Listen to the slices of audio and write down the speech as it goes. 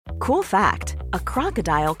Cool fact, a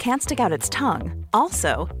crocodile can't stick out its tongue.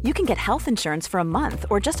 Also, you can get health insurance for a month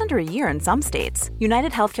or just under a year in some states.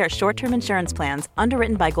 United Healthcare short-term insurance plans,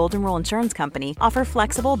 underwritten by Golden Rule Insurance Company, offer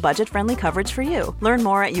flexible, budget-friendly coverage for you. Learn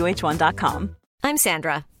more at uh1.com. I'm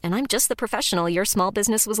Sandra, and I'm just the professional your small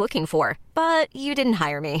business was looking for. But you didn't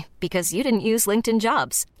hire me because you didn't use LinkedIn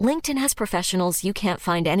Jobs. LinkedIn has professionals you can't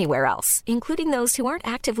find anywhere else, including those who aren't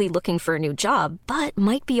actively looking for a new job, but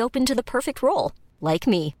might be open to the perfect role, like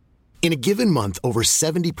me. In a given month, over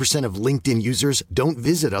 70% of LinkedIn users don't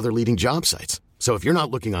visit other leading job sites. So if you're not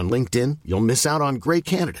looking on LinkedIn, you'll miss out on great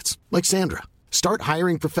candidates like Sandra. Start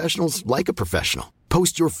hiring professionals like a professional.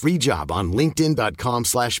 Post your free job on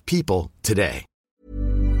linkedin.com/people today.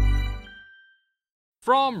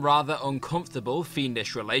 From rather uncomfortable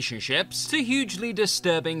fiendish relationships to hugely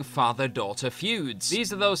disturbing father-daughter feuds.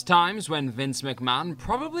 These are those times when Vince McMahon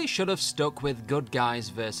probably should have stuck with good guys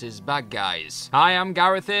versus bad guys. Hi, I'm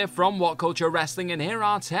Gareth here from What Culture Wrestling, and here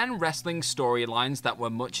are 10 wrestling storylines that were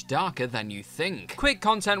much darker than you think. Quick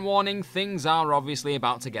content warning, things are obviously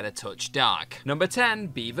about to get a touch dark. Number 10,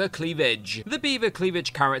 Beaver Cleavage. The Beaver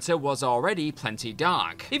Cleavage character was already plenty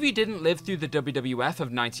dark. If you didn't live through the WWF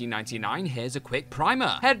of 1999, here's a quick primer.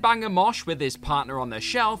 Headbanger Mosh with his partner on the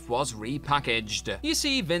shelf was repackaged. You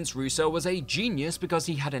see, Vince Russo was a genius because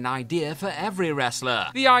he had an idea for every wrestler.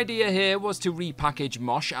 The idea here was to repackage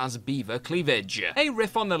Mosh as Beaver Cleavage, a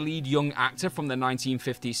riff on the lead young actor from the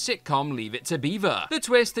 1950s sitcom Leave It to Beaver. The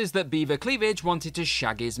twist is that Beaver Cleavage wanted to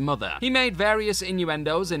shag his mother. He made various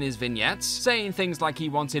innuendos in his vignettes, saying things like he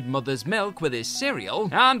wanted mother's milk with his cereal,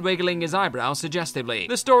 and wiggling his eyebrows suggestively.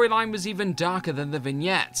 The storyline was even darker than the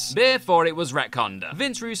vignettes, before it was retconned.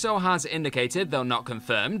 Vince Russo has indicated, though not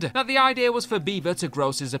confirmed, that the idea was for Beaver to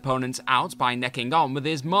gross his opponents out by necking on with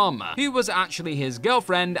his mum, who was actually his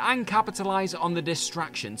girlfriend, and capitalize on the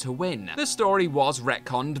distraction to win. The story was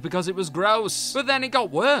retconned because it was gross, but then it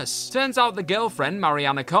got worse. Turns out the girlfriend,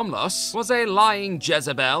 Mariana Comlos, was a lying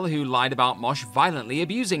Jezebel who lied about Mosh violently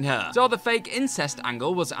abusing her. So the fake incest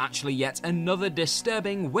angle was actually yet another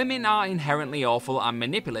disturbing women are inherently awful and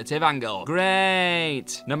manipulative angle.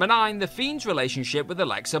 Great! Number 9, the Fiend's relationship with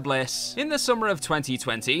Alexa Bliss. In the summer of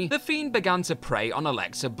 2020, The Fiend began to prey on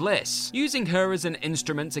Alexa Bliss, using her as an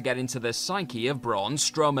instrument to get into the psyche of Braun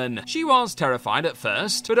Strowman. She was terrified at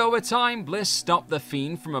first, but over time, Bliss stopped The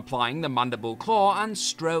Fiend from applying the mandible claw and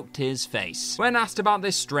stroked his face. When asked about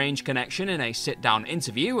this strange connection in a sit-down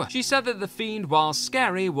interview, she said that The Fiend, while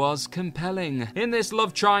scary, was compelling. In this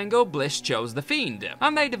love triangle, Bliss chose The Fiend,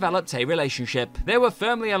 and they developed a relationship. They were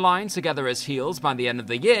firmly aligned together as heels by the end of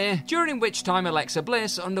the year, during which time Alexa Bliss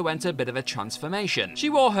underwent a bit of a transformation. She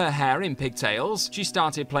wore her hair in pigtails, she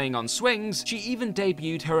started playing on swings, she even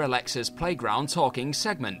debuted her Alexa's Playground talking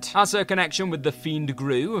segment. As her connection with The Fiend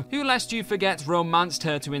grew, who lest you forget romanced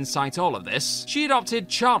her to incite all of this, she adopted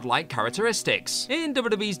childlike characteristics. In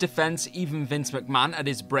WWE's defense, even Vince McMahon at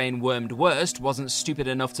his brain-wormed worst wasn't stupid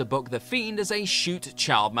enough to book The Fiend as a shoot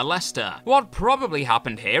child molester. What probably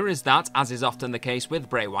happened here is that, as is often the case with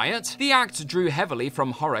Bray Wyatt, the act drew heavily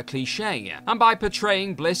from horror cliché, and by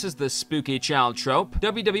portraying Bliss as the spooky child trope,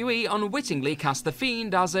 WWE unwittingly cast The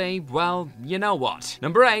Fiend as a, well, you know what.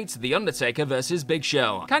 Number 8, The Undertaker vs. Big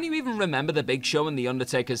Show. Can you even remember The Big Show and The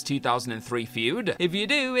Undertaker's 2003 feud? If you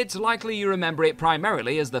do, it's likely you remember it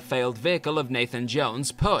primarily as the failed vehicle of Nathan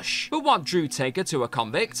Jones' push. But what drew Taker to a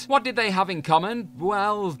convict? What did they have in common?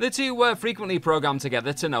 Well, the two were frequently programmed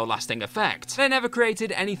together to no lasting effect. They never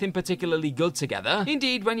created anything particularly good together.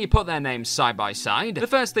 Indeed, when you put their names side by side, the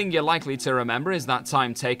first thing you're likely to remember is that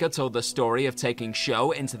time Taker told the story of taking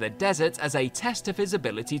Show into the desert as a test of his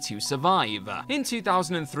ability to survive. In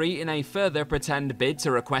 2003, in a further pretend bid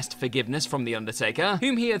to request forgiveness from The Undertaker,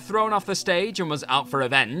 whom he had thrown off the stage and was out for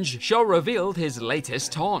revenge, Show revealed his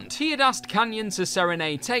latest taunt. He had asked Kanyon to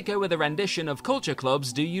serenade Taker with a rendition of Culture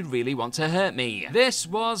Club's Do You Really Want to Hurt Me? This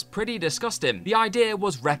was pretty disgusting. The idea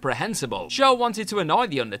was reprehensible. Show wanted to annoy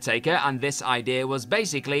The Undertaker, and this idea was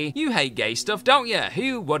basically, you hate gay stuff, don't you?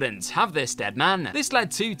 Who wouldn't? Have this, dead man. This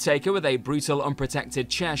led to Taker with a brutal, unprotected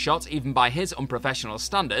chair shot, even by his unprofessional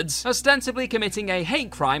standards, ostensibly committing a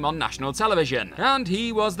hate crime on national television. And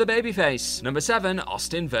he was the babyface. Number 7,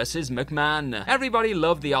 Austin vs. McMahon. Everybody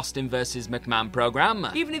loved the Austin vs. McMahon program,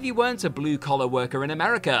 even if you weren't a blue-collar worker in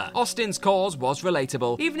America. Austin's cause was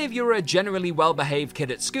relatable. Even if you were a generally well-behaved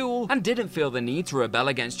kid at school and didn't feel the need to rebel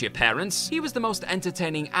against your parents, he was the most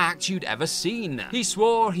entertaining act you'd ever seen. He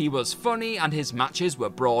swore, he was funny, and his matches were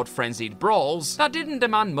broad, frenzied brawls brawls that didn't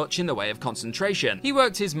demand much in the way of concentration. He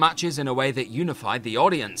worked his matches in a way that unified the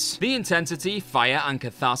audience. The intensity, fire, and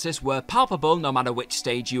catharsis were palpable no matter which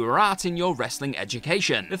stage you were at in your wrestling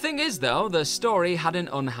education. The thing is though, the story had an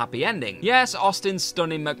unhappy ending. Yes, Austin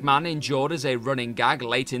stunning McMahon endured as a running gag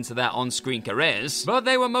late into their on-screen careers, but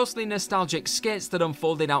they were mostly nostalgic skits that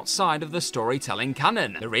unfolded outside of the storytelling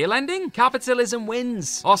canon. The real ending? Capitalism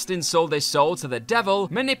wins. Austin sold his soul to the devil,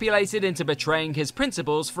 manipulated into betraying his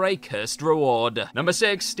principles for a cursed reward. Number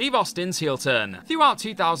 6, Steve Austin's heel turn. Throughout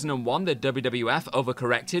 2001, the WWF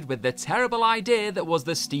overcorrected with the terrible idea that was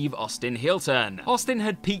the Steve Austin heel turn. Austin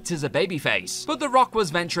had peaked as a babyface, but The Rock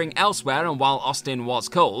was venturing elsewhere, and while Austin was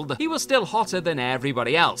cold, he was still hotter than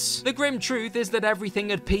everybody else. The grim truth is that everything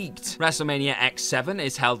had peaked. WrestleMania X7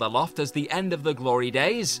 is held aloft as the end of the glory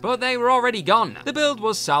days, but they were already gone. The build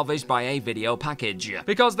was salvaged by a video package.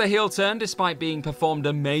 Because the heel turn, despite being performed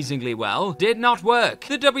amazingly well, did not work.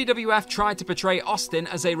 The WWF tried to portray Austin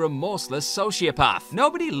as a remorseless sociopath.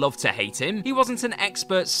 Nobody loved to hate him. He wasn't an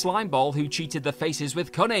expert slimeball who cheated the faces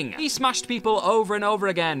with cunning. He smashed people over and over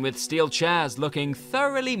again with steel chairs, looking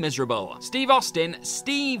thoroughly miserable. Steve Austin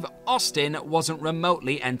wasn't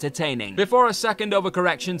remotely entertaining. Before a second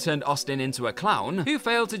overcorrection turned Austin into a clown, who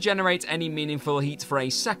failed to generate any meaningful heat for a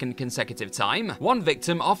second consecutive time. One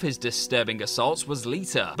victim of his disturbing assaults was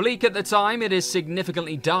Lita. Bleak at the time, it is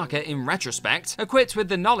significantly darker in retrospect, equipped with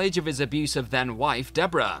the knowledge of his abuse of then-wife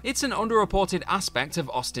Deborah. It's an underreported aspect of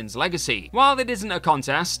Austin's legacy. While it isn't a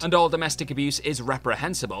contest, and all domestic abuse is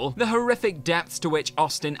reprehensible, the horrific depths to which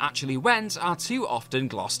Austin actually went are too often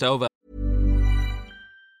glossed over.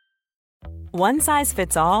 One size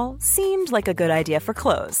fits all seemed like a good idea for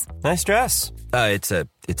clothes. Nice dress. It's a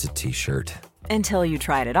t-shirt. Until you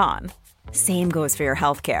tried it on. Same goes for your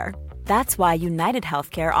healthcare. That's why United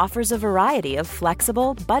Healthcare offers a variety of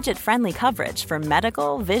flexible, budget-friendly coverage for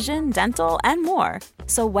medical, vision, dental, and more.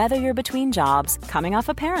 So whether you're between jobs, coming off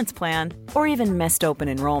a parent's plan, or even missed open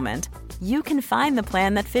enrollment, you can find the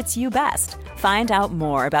plan that fits you best. Find out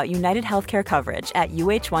more about United Healthcare coverage at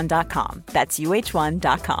uh1.com. That's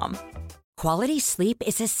uh1.com. Quality sleep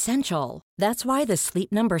is essential. That's why the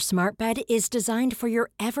Sleep Number Smart Bed is designed for your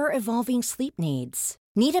ever-evolving sleep needs.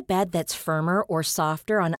 Need a bed that's firmer or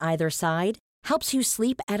softer on either side? Helps you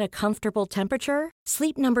sleep at a comfortable temperature?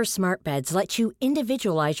 Sleep Number Smart Beds let you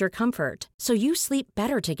individualize your comfort, so you sleep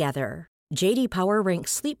better together. J.D. Power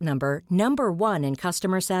ranks Sleep Number number 1 in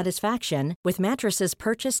customer satisfaction with mattresses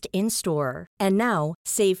purchased in-store. And now,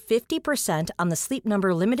 save 50% on the Sleep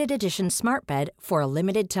Number Limited Edition Smart Bed for a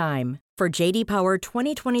limited time. For J.D. Power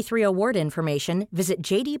 2023 award information, visit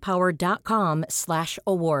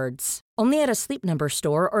jdpower.com/awards. Only at a Sleep Number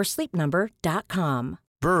store or sleepnumber.com.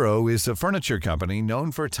 Burrow is a furniture company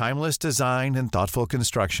known for timeless design and thoughtful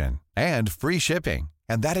construction, and free shipping,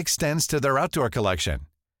 and that extends to their outdoor collection.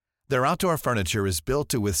 Their outdoor furniture is built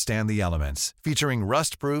to withstand the elements, featuring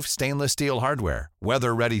rust-proof stainless steel hardware,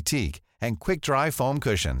 weather-ready teak, and quick-dry foam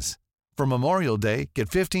cushions. For Memorial Day, get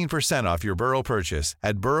 15% off your Burrow purchase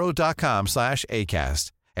at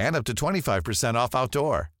burrow.com/acast, and up to 25% off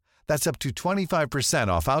outdoor. That's up to 25%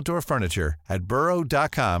 off outdoor furniture at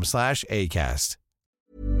burrow.com/acast.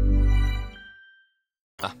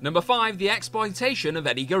 Number 5, the exploitation of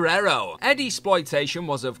Eddie Guerrero. Eddie's exploitation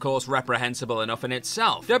was of course reprehensible enough in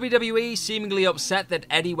itself. WWE, seemingly upset that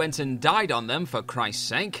Eddie went and died on them for Christ's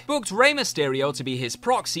sake, booked Rey Mysterio to be his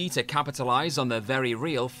proxy to capitalize on the very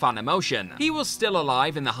real fan emotion. He was still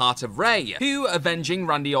alive in the heart of Rey, who, avenging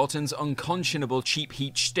Randy Orton's unconscionable cheap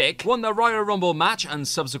heat shtick, won the Royal Rumble match and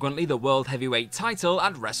subsequently the World Heavyweight title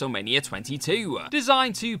at WrestleMania 22.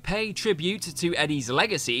 Designed to pay tribute to Eddie's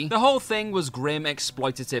legacy, the whole thing was grim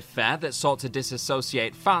exploitation fare that sought to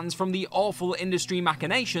disassociate fans from the awful industry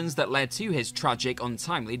machinations that led to his tragic,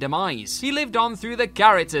 untimely demise. He lived on through the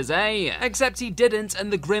characters, eh? Except he didn't,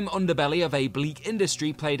 and the grim underbelly of a bleak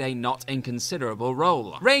industry played a not inconsiderable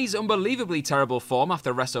role. Rey's unbelievably terrible form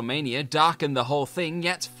after WrestleMania darkened the whole thing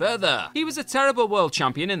yet further. He was a terrible world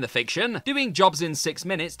champion in the fiction, doing jobs in 6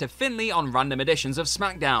 minutes to Finlay on random editions of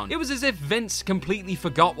SmackDown. It was as if Vince completely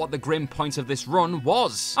forgot what the grim point of this run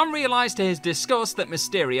was, and realized to his disgust that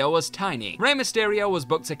Mysterio was tiny. Rey Mysterio was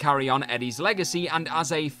booked to carry on Eddie's legacy and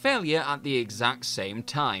as a failure at the exact same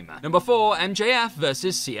time. Number 4, MJF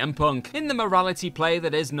vs CM Punk. In the morality play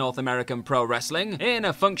that is North American Pro Wrestling, in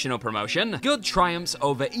a functional promotion, good triumphs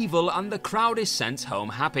over evil and the crowd is sent home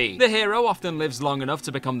happy. The hero often lives long enough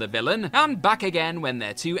to become the villain, and back again when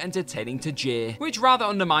they're too entertaining to jeer, which rather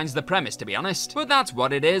undermines the premise, to be honest. But that's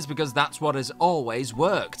what it is, because that's what has always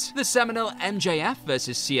worked. The seminal MJF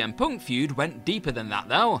vs CM Punk feud went deeper than that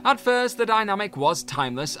though. At first, the dynamic was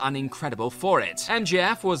timeless and incredible for it.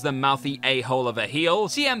 MJF was the mouthy a-hole of a heel,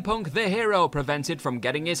 CM Punk the hero prevented from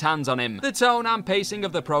getting his hands on him. The tone and pacing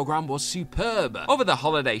of the program was superb. Over the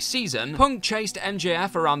holiday season, Punk chased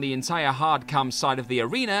MJF around the entire hard cam side of the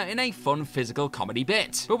arena in a fun physical comedy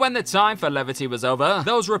bit. But when the time for levity was over,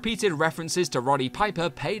 those repeated references to Roddy Piper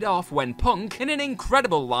paid off when Punk, in an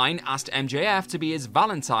incredible line, asked MJF to be his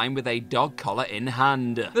Valentine with a dog collar in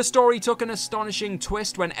hand. The story took an astonishing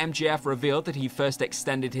twist when MJF revealed that he first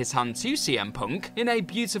extended his hand to CM Punk in a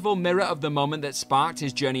beautiful mirror of the moment that sparked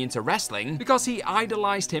his journey into wrestling because he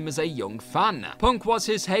idolized him as a young fan. Punk was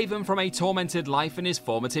his haven from a tormented life in his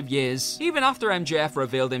formative years. Even after MJF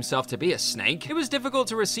revealed himself to be a snake, it was difficult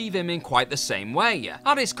to receive him in quite the same way.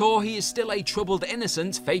 At his core, he is still a troubled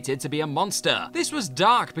innocent fated to be a monster. This was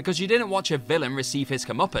dark because you didn't watch a villain receive his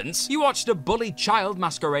comeuppance. You watched a bullied child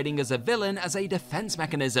masquerading as a villain as a defense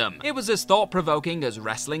mechanism. It was as thought-provoking as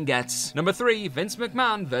wrestling gets. Number 3, Vince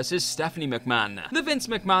McMahon versus Stephanie McMahon. The Vince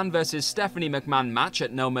McMahon versus Stephanie McMahon match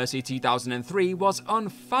at No Mercy 2003 was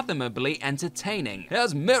unfathomably entertaining.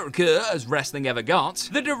 As America as wrestling ever got,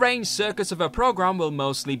 the deranged circus of a program will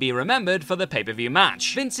mostly be remembered for the pay-per-view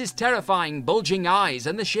match. Vince's terrifying, bulging eyes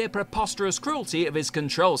and the sheer preposterous cruelty of his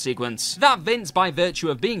control sequence. That Vince, by virtue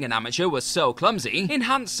of being an amateur, was so clumsy,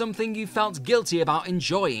 enhanced something you felt guilty about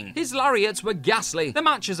enjoying. His lariats were ghastly. The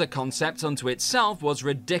match as a concept unto itself was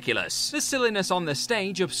ridiculous. The silliness on the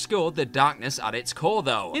stage obscured the darkness at its core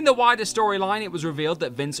though. In the wider storyline, it was revealed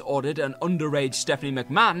that Vince ordered an underage Stephanie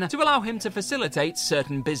McMahon to allow him to facilitate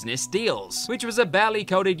certain business deals, which was a barely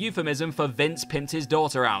coded euphemism for Vince pimped his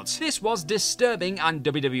daughter out. This was disturbing, and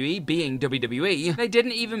WWE being WWE, they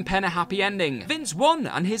didn't even pen a happy ending. Vince won,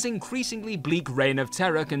 and his increasingly bleak reign of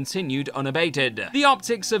terror continued unabated. The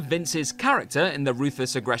optics of Vince's character in the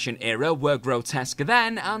Ruthless Aggression era were grotesque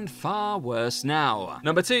then and far worse now.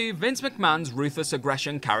 Number 2, Vince McMahon's Ruthless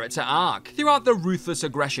Aggression character arc. Throughout the Ruthless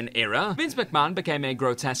Aggression era, Vince McMahon became a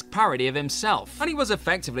grotesque parody of himself, and he was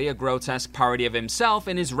effectively a grotesque parody of himself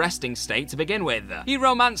in his resting state to begin with. He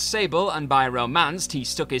romanced Sable, and by romanced, he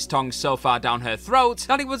stuck his tongue so far down her throat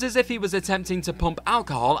that it was as if he was attempting to pump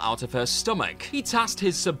alcohol out of her stomach. He tasked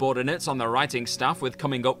his subordinates on the writing staff with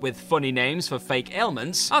coming up with funny names for fake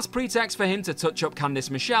ailments as pretext for him to touch up Candice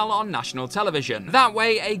Michelle on national television. That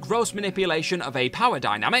way, a gross manipulation of a power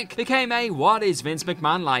dynamic became a "what is Vince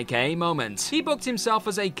McMahon like" a moment. He booked himself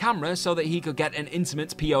as a camera so that he could get an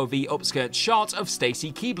intimate POV upskirt shot of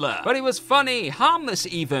Stacy Keibler. But it was funny, harmless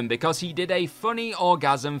even, because he did a funny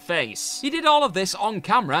orgasm face. He did all of this on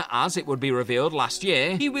camera as, it would be revealed last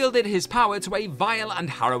year, he wielded his power to a vile and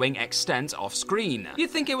harrowing extent off screen. You'd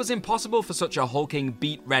think it was impossible for such a hulking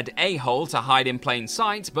beet red a-hole to hide in plain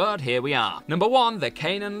sight, but here we are. Number 1, the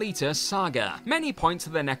Kane and Lita saga. Many point to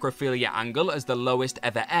the necrophilia angle as the lowest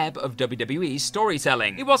ever ebb of WWE's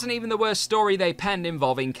storytelling. It wasn't even the worst story they penned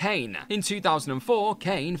involving Kane. In 2004,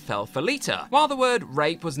 Kane fell for Lita. While the word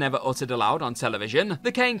rape was never uttered aloud on television,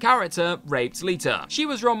 the Kane character raped Lita. She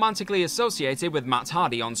was romantically associated with Matt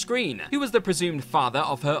Hardy on screen, who was the presumed father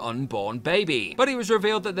of her unborn baby. But it was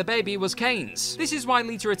revealed that the baby was Kane's. This is why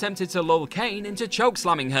Lita attempted to lull Kane into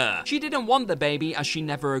chokeslamming her. She didn't want the baby as she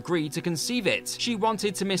never agreed to conceive it. She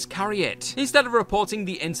wanted to miscarry it. Instead of reporting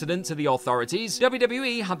the incident to the authorities,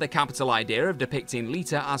 WWE had the capital idea of depicting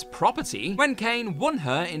Lita as property when Kane won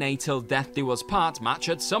her in a Till Death Do Us Part match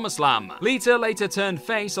at SummerSlam. Lita later turned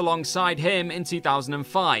face alongside him in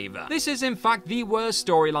 2005. This is in fact the worst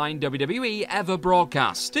storyline WWE ever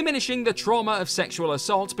broadcast, diminishing the trauma of sexual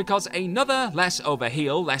assault because another, less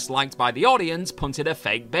overheel, less liked by the audience, punted a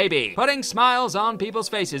fake baby. Putting smiles on people's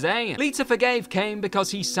faces, eh? Lita forgave Kane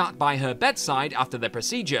because he sat by her bedside after the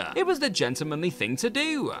procedure. It was the gentlemanly thing to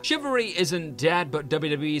do. Chivalry isn't dead, but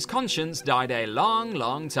WWE's conscience died a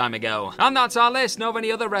long time ago. And that's our list. Know of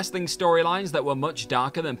any other wrestling storylines that were much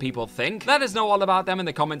darker than people think? Let us know all about them in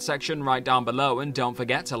the comment section right down below, and don't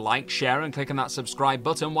forget to like, share, and click on that subscribe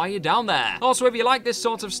button while you're down there. Also, if you like this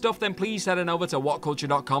sort of stuff, then please head on over to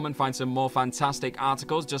whatculture.com and find some more fantastic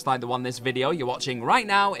articles just like the one this video you're watching right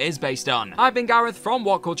now is based on. I've been Gareth from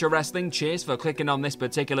What Culture Wrestling. Cheers for clicking on this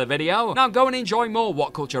particular video. Now go and enjoy more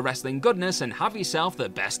What Culture Wrestling goodness and have yourself the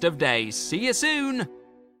best of days. See you soon!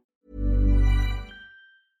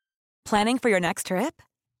 Planning for your next trip?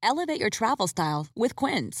 Elevate your travel style with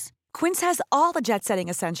Quince. Quince has all the jet-setting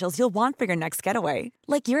essentials you'll want for your next getaway,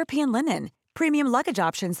 like European linen, premium luggage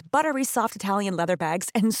options, buttery soft Italian leather bags,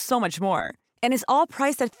 and so much more. And is all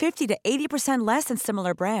priced at 50 to 80% less than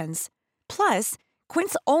similar brands. Plus,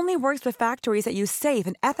 Quince only works with factories that use safe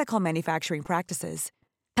and ethical manufacturing practices.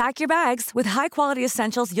 Pack your bags with high-quality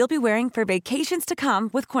essentials you'll be wearing for vacations to come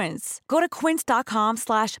with Quince. Go to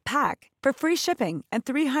quince.com/pack for free shipping and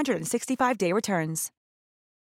 365-day returns.